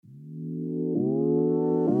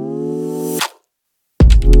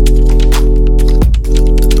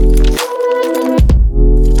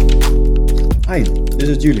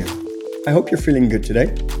Julian. I hope you're feeling good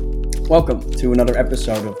today. Welcome to another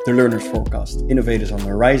episode of The Learner's Forecast, Innovators on the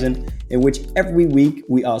Horizon, in which every week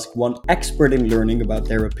we ask one expert in learning about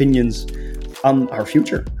their opinions on our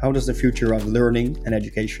future. How does the future of learning and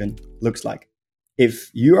education looks like?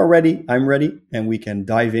 If you are ready, I'm ready, and we can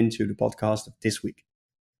dive into the podcast of this week.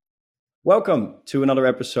 Welcome to another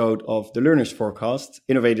episode of The Learner's Forecast,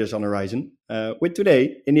 Innovators on the Horizon, with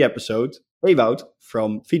today in the episode, Ewoud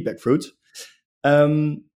from FeedbackFruits.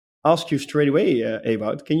 Ask you straight away,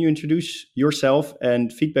 Ewoud, can you introduce yourself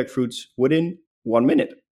and FeedbackFruits within 1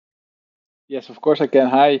 minute? Yes, of course I can.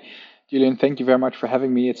 Hi, Julian. Thank you very much for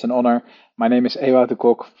having me. It's an honor. My name is Ewoud de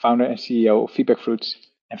Kok, founder and CEO of FeedbackFruits.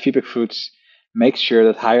 And FeedbackFruits makes sure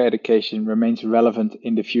that higher education remains relevant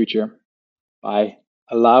in the future by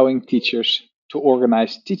allowing teachers to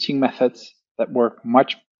organize teaching methods that work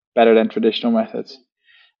much better than traditional methods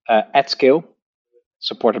at scale,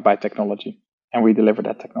 supported by technology. And we deliver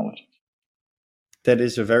that technology. That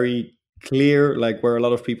is a very clear, where a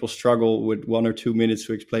lot of people struggle with 1 or 2 minutes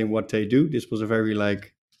to explain what they do. This was a very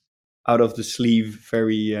out of the sleeve,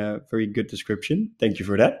 very good description. Thank you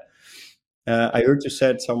for that. I heard you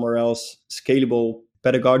said somewhere else, scalable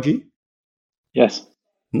pedagogy. Yes.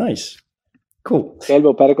 Nice. Cool.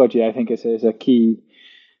 Scalable pedagogy, I think, is a key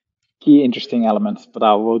interesting element,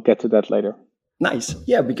 but we'll get to that later. Nice.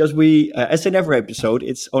 Yeah, because we, as in every episode,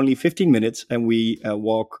 it's only 15 minutes and we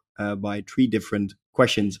walk by 3 different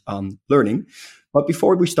questions on learning. But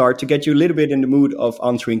before we start, to get you a little bit in the mood of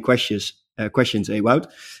answering questions, Ewoud,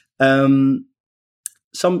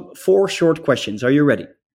 some 4 short questions. Are you ready?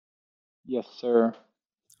 Yes, sir.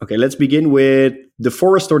 Okay, let's begin with the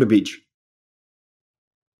forest or the beach?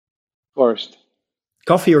 Forest.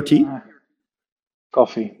 Coffee or tea?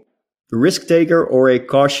 Coffee. Risk taker or a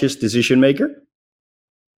cautious decision maker?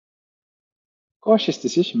 Cautious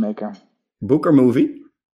decision maker. Book or movie?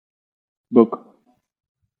 Book.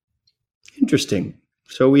 Interesting.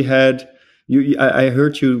 So we had you. I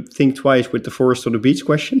heard you think twice with the forest or the beach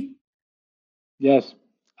question. Yes,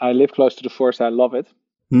 I live close to the forest. I love it,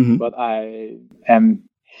 but I am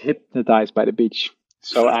hypnotized by the beach.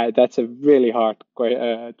 So that's a really hard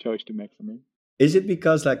choice to make for me. Is it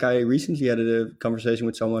because, I recently had a conversation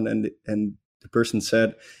with someone, and the person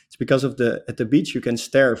said it's because of at the beach you can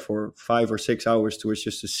stare for 5 or 6 hours towards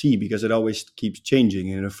just the sea because it always keeps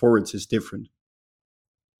changing, and the forest is different.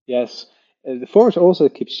 Yes, the forest also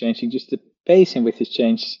keeps changing. Just the pace in which it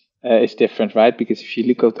changes is different, right? Because if you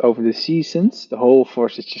look out over the seasons, the whole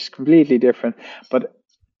forest is just completely different. But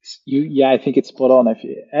I think it's spot on.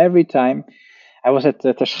 Every time. I was at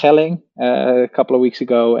Terschelling a couple of weeks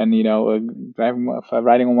ago, and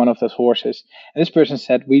riding on one of those horses. And this person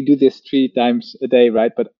said, "We do this 3 times a day,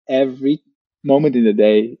 right? But every moment in the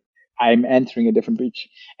day, I'm entering a different beach,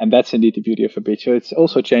 and that's indeed the beauty of a beach. So it's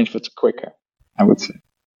also changed, but it's quicker, I would say."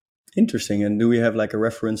 Interesting. And do we have a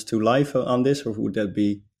reference to life on this, or would that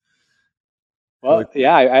be? Well,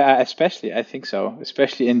 yeah, I think so.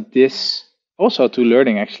 Especially in this, also to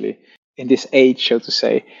learning actually in this age, so to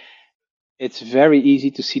say. It's very easy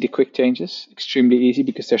to see the quick changes, extremely easy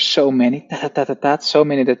because there's so many, so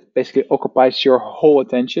many that basically occupies your whole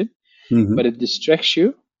attention, but it distracts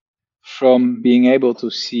you from being able to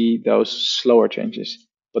see those slower changes.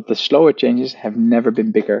 But the slower changes have never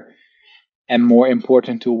been bigger and more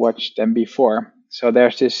important to watch than before. So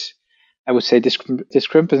there's this, I would say,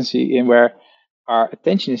 discrepancy in where our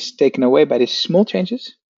attention is taken away by these small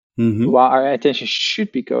changes, while our attention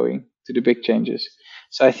should be going to the big changes.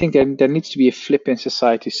 So I think there needs to be a flip in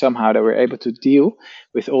society somehow that we're able to deal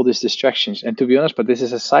with all these distractions. And to be honest, but this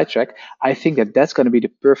is a sidetrack, I think that's going to be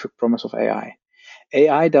the perfect promise of AI.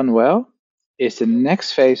 AI done well is the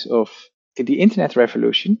next phase of the internet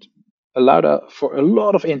revolution, allowed for a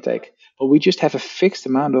lot of intake, but we just have a fixed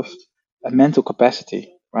amount of mental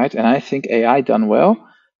capacity, right? And I think AI done well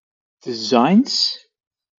designs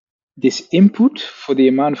this input for the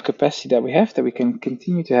amount of capacity that we have, that we can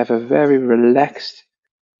continue to have a very relaxed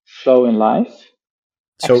flow in life,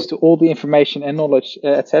 access to all the information and knowledge,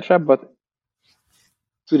 etc., but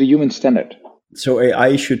to the human standard. So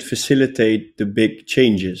AI should facilitate the big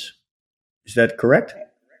changes. Is that correct?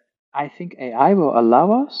 I think AI will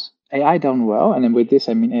allow us, AI done well, and then with this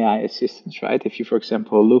I mean AI assistants, right? If you, for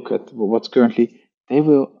example, look at what's currently, they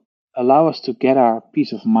will allow us to get our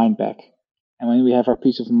peace of mind back. And when we have our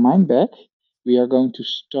peace of mind back, we are going to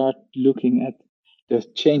start looking at the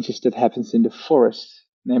changes that happens in the forest,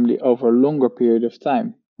 namely over a longer period of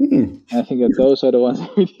time. And I think that those are the ones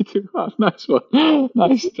we need to have. Nice one.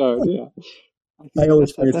 Nice start, yeah. I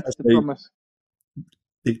always find that's the promise.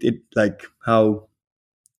 It how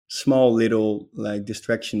small little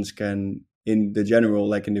distractions can in the general,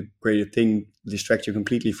 like in the greater thing, distract you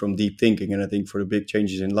completely from deep thinking. And I think for the big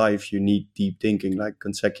changes in life, you need deep thinking, like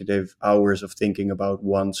consecutive hours of thinking about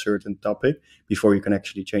one certain topic before you can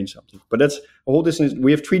actually change something. But that's a whole distance.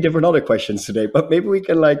 We have 3 different other questions today, but maybe we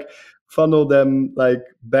can like funnel them like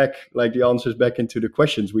back, like the answers back into the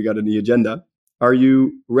questions we got in the agenda. Are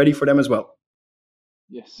you ready for them as well?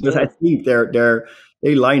 Yes, Because I sir. think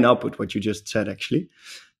they line up with what you just said, actually.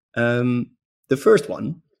 Um, the first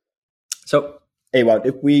one. So, Ewout,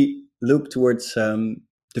 if we look towards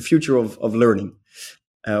the future of learning,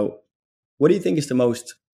 uh, what do you think is the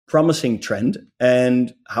most promising trend,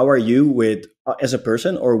 and how are you with as a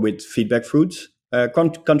person or with Feedback Fruits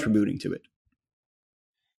contributing to it?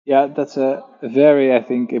 Yeah, that's a very, I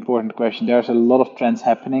think, important question. There's a lot of trends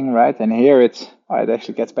happening, right? And here it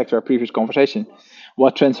actually gets back to our previous conversation.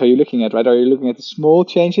 What trends are you looking at, right? Are you looking at the small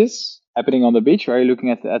changes happening on the beach, or are you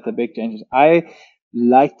looking at the big changes? I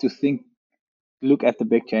like to look at the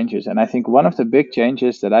big changes. And I think one of the big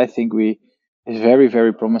changes that I think we is very,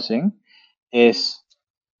 very promising is,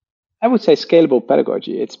 I would say, scalable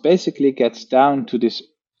pedagogy. It's basically gets down to this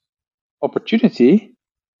opportunity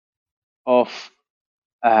of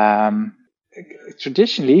um,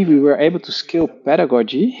 traditionally we were able to scale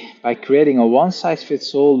pedagogy by creating a one size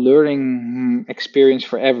fits all learning experience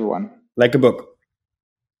for everyone. Like a book.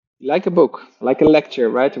 Like a book, like a lecture,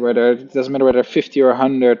 right? Whether it doesn't matter whether 50 or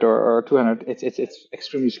 100 or 200, it's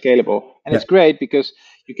extremely scalable. And Yeah. it's great because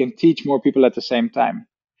you can teach more people at the same time.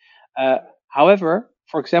 Uh, However,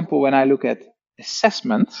 for example, when I look at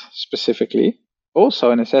assessment specifically,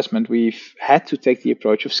 also in assessment, we've had to take the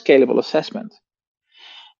approach of scalable assessment.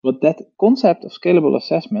 But that concept of scalable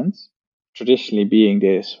assessment, traditionally being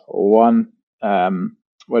this one,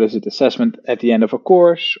 what is it, assessment at the end of a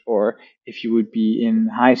course, or if you would be in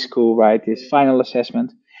high school, right, this final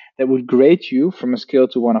assessment that would grade you from a scale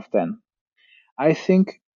to 1 of 10. I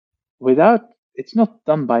think without it's not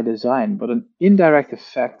done by design, but an indirect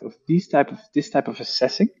effect of this type of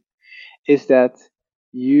assessing is that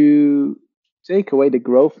you take away the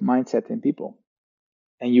growth mindset in people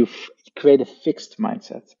and you create a fixed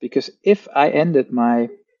mindset. Because if I ended my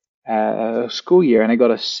school year and I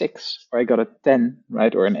got a 6 or I got a 10,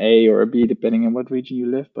 right, or an A or a B, depending on what region you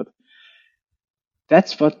live, but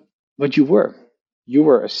that's what you were. You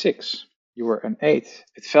were a 6. You were an 8.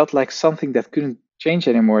 It felt like something that couldn't change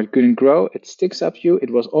anymore. It couldn't grow. It sticks up you.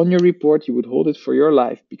 It was on your report. You would hold it for your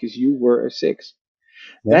life because you were a 6.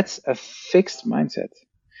 Yeah. That's a fixed mindset.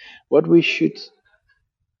 What we should,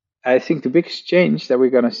 I think, the biggest change that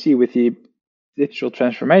we're going to see with the digital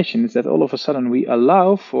transformation is that all of a sudden we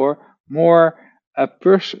allow for more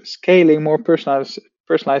scaling, more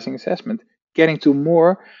personalizing assessment, getting to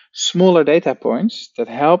more smaller data points that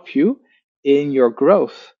help you in your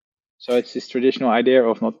growth. So it's this traditional idea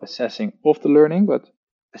of not assessing of the learning, but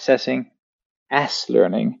assessing as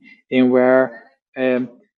learning, in where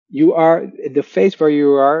you are the phase where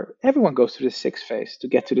you are. Everyone goes to the 6 phase to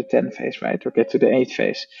get to the 10 phase, right, or get to the 8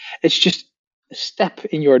 phase. It's just a step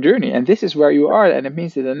in your journey, and this is where you are, and it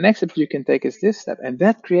means that the next step you can take is this step, and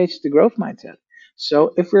that creates the growth mindset.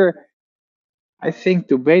 So if we're, I think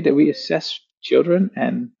the way that we assess children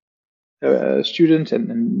and students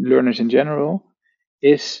and learners in general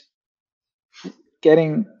is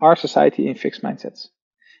getting our society in fixed mindsets.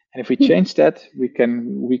 And if we change that, we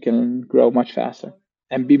can grow much faster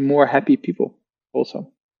and be more happy people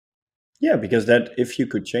also. Yeah, because that if you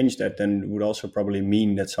could change that, then it would also probably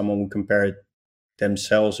mean that someone would compare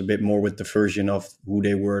themselves a bit more with the version of who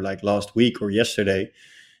they were like last week or yesterday,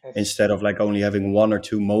 Yes. instead of like only having 1 or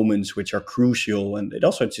 2 moments which are crucial. And it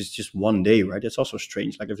also, it's just one day, right? It's also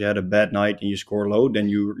strange. Like if you had a bad night and you score low, then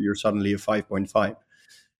you're suddenly a 5.5,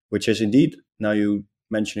 which is indeed, now you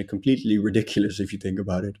mention it, completely ridiculous if you think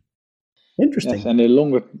about it. Yes, Interesting. and the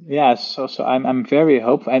longer, yeah. So I'm very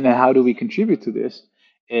hopeful. And then how do we contribute to this?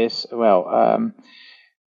 Is well,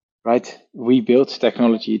 right. We built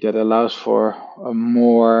technology that allows for a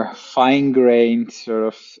more fine-grained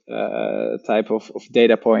sort of type of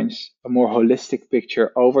data points, a more holistic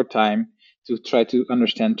picture over time to try to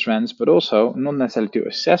understand trends, but also not necessarily to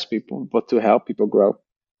assess people, but to help people grow.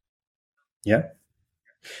 Yeah.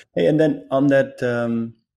 Hey, and then on that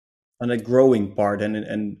growing part,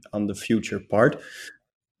 and on the future part,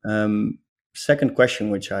 Um, second question,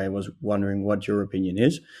 which I was wondering what your opinion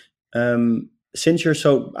is. Since you're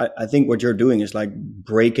so, I think what you're doing is like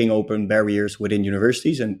breaking open barriers within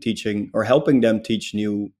universities and teaching or helping them teach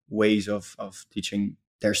new ways of teaching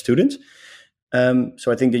their students.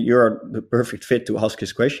 So I think that you're the perfect fit to ask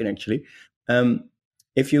this question, actually.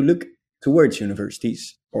 If you look towards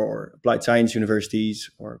universities or applied science universities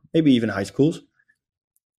or maybe even high schools,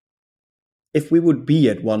 if we would be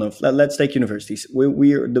at one of, let's take universities.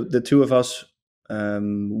 We're the two of us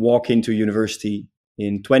walk into university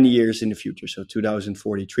in 20 years in the future, so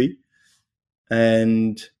 2043.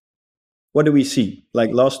 And what do we see?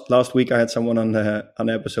 Like last week, I had someone on the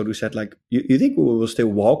episode who said, like, you think we will still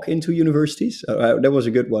walk into universities? That was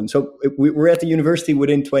a good one. So if we're at the university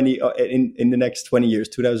within 20 in the next 20 years,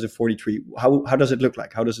 2043. How does it look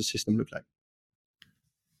like? How does the system look like?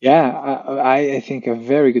 Yeah, I think a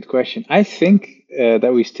very good question. I think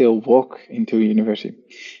that we still walk into a university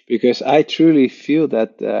because I truly feel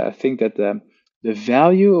that think that the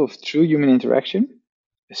value of true human interaction,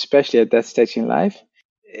 especially at that stage in life,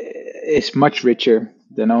 is much richer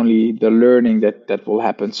than only the learning that will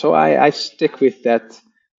happen. So I stick with that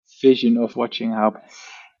vision of watching how.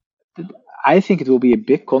 I think it will be a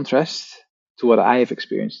big contrast to what I have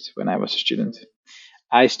experienced when I was a student.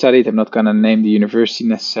 I studied, I'm not going to name the university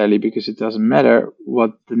necessarily because it doesn't matter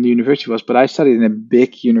what the university was, but I studied in a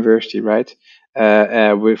big university, right?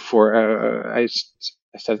 I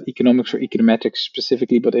studied economics or econometrics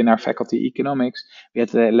specifically, but in our faculty economics, we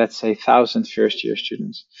had, let's say, 1,000 first year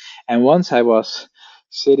students. And once I was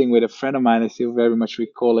sitting with a friend of mine, I still very much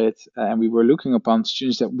recall it, and we were looking upon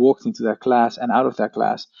students that walked into their class and out of their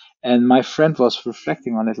class. And my friend was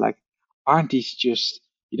reflecting on it like, aren't these just,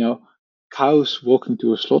 cows walking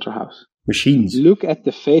to a slaughterhouse? Machines. Look at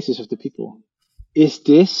the faces of the people. Is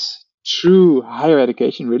this true higher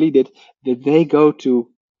education? Really? Did they go to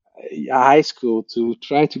high school to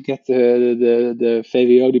try to get the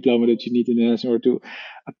VWO diploma that you need in order to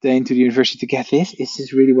obtain to the university to get this? Is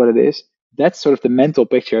this really what it is? That's sort of the mental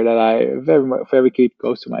picture that I very keep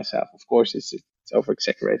close to myself. Of course, it's over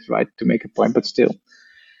exaggerated, right, to make a point, but still.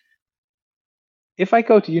 If I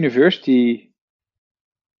go to universities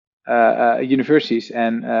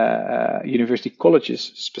and university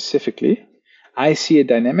colleges specifically, I see a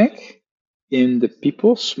dynamic in the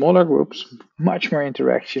people, smaller groups, much more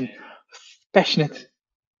interaction, passionate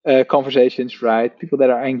conversations, right? People that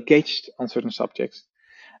are engaged on certain subjects.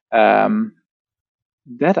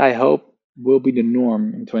 That I hope will be the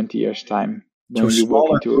norm in 20 years' time when we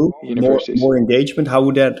walk into group, universities. More engagement. How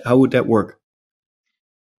would that work?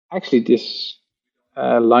 Actually, this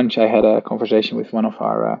lunch, I had a conversation with one of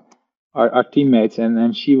our teammates,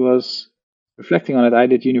 and she was reflecting on it. I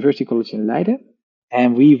did University College in Leiden,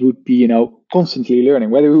 and we would be, constantly learning.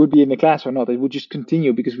 Whether we would be in the class or not, it would just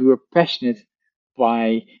continue because we were passionate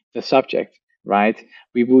by the subject, right?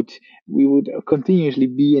 We would continuously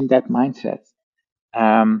be in that mindset,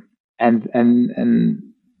 and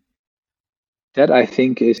that I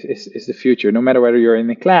think is the future. No matter whether you're in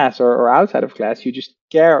a class or outside of class, you just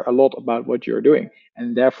care a lot about what you're doing,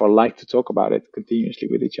 and therefore like to talk about it continuously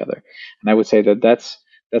with each other. And I would say that's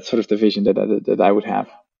sort of the vision that I would have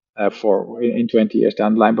for in 20 years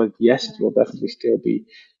down the line. But yes, it will definitely still be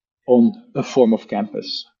on a form of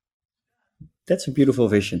campus. That's a beautiful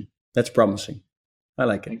vision. That's promising. I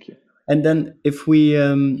like it. Thank you. And then if we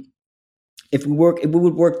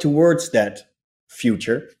would work towards that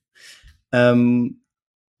future.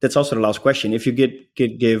 That's also the last question. If you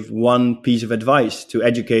could give one piece of advice to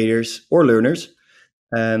educators or learners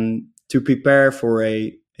to prepare for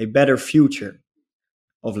a better future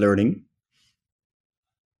of learning,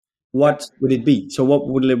 what would it be? So what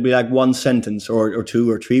would it be, like one sentence or two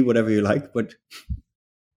or three, whatever you like? But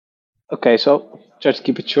okay, so try to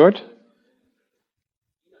keep it short.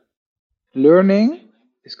 Learning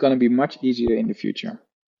is going to be much easier in the future,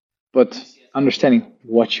 but understanding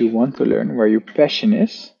what you want to learn, where your passion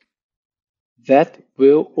is, that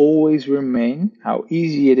will always remain. How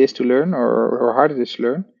easy it is to learn or hard it is to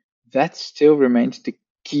learn, that still remains the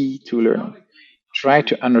key to learning. Try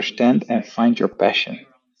to understand and find your passion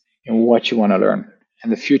in what you want to learn,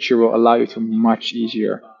 and the future will allow you to much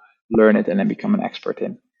easier learn it and then become an expert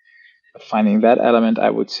in. But finding that element,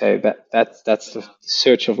 I would say that's the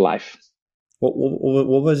search of life. What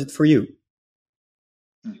was it for you?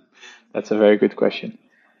 That's a very good question.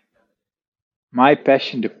 My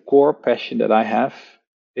passion, the core passion that I have,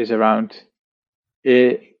 is around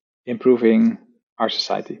improving our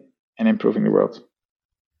society and improving the world.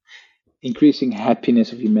 Increasing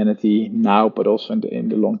happiness of humanity now, but also in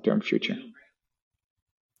the long-term future.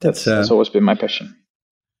 That's always been my passion.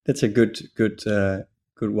 That's a good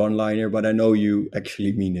one-liner, but I know you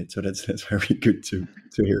actually mean it, so that's very good to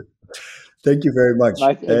hear. Thank you very much.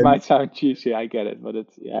 It might sound cheesy, I get it, but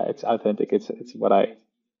it's authentic. It's what I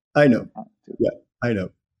know. Yeah, I know.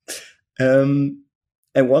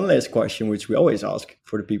 And one last question, which we always ask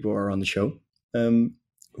for the people who are on the show: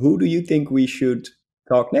 who do you think we should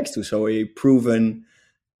talk next to? So a proven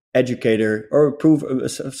educator or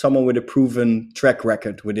someone with a proven track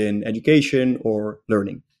record within education or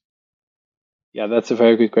learning? Yeah, that's a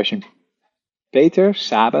very good question. Peter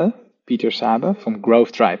Sabe from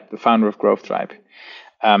Growth Tribe, the founder of Growth Tribe.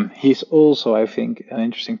 He's also, I think, an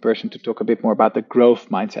interesting person to talk a bit more about the growth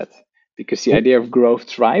mindset, because the idea of Growth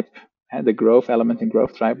Tribe and the growth element in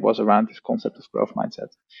Growth Tribe was around this concept of growth mindset.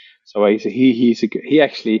 So he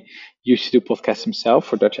actually used to do podcasts himself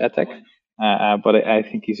for Dutch EdTech, but I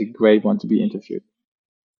think he's a great one to be interviewed.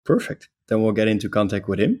 Perfect. Then we'll get into contact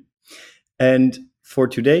with him. And for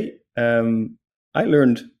today, I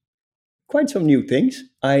learned quite some new things.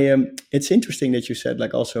 It's interesting that you said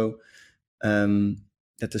like also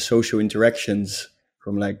that the social interactions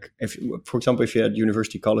from like, if for example, if you're at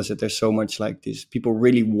university college, that there's so much like this, people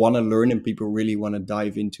really want to learn and people really want to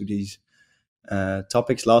dive into these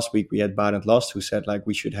topics. Last week we had Barend Last, who said like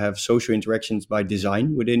we should have social interactions by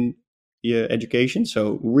design within education.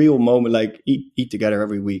 So real moment, like eat together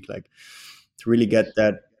every week, like to really get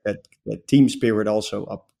that team spirit also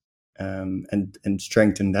up, and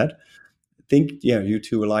strengthen that. I think you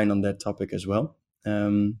two align on that topic as well.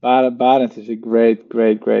 Barend is a great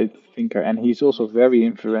thinker, and he's also very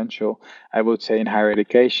influential, I would say, in higher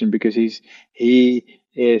education, because he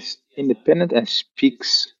is independent and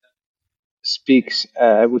speaks.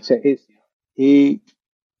 I would say he.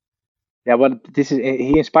 Yeah,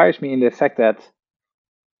 he inspires me in the fact that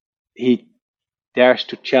he dares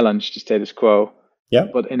to challenge the status quo, Yeah.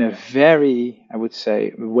 but in a very, I would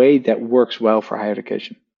say, way that works well for higher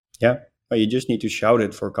education. Yeah. Well, you just need to shout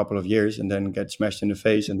it for a couple of years and then get smashed in the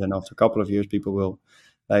face. And then after a couple of years, people will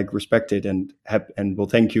like respect it and will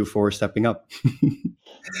thank you for stepping up.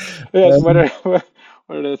 Yes, whether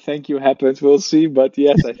the thank you happens, we'll see. But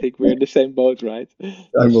yes, I think we're in the same boat, right?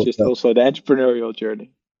 It's just also the entrepreneurial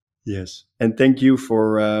journey. Yes. And thank you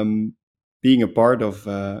for being a part of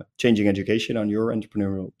changing education on your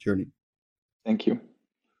entrepreneurial journey. Thank you.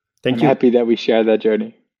 I'm happy that we share that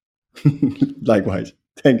journey. Likewise.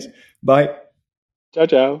 Thanks. Bye. Ciao,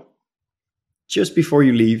 ciao. Just before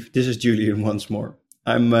you leave, this is Julian once more.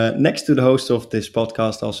 I'm next to the host of this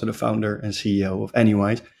podcast, also the founder and CEO of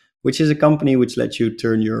Anywise, which is a company which lets you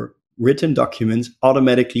turn your written documents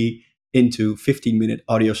automatically into 15-minute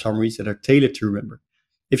audio summaries that are tailored to remember.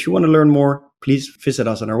 If you want to learn more, please visit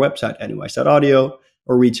us on our website, anywise.audio,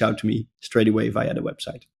 or reach out to me straight away via the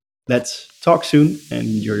website. Let's talk soon and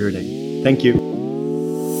enjoy your day. Thank you.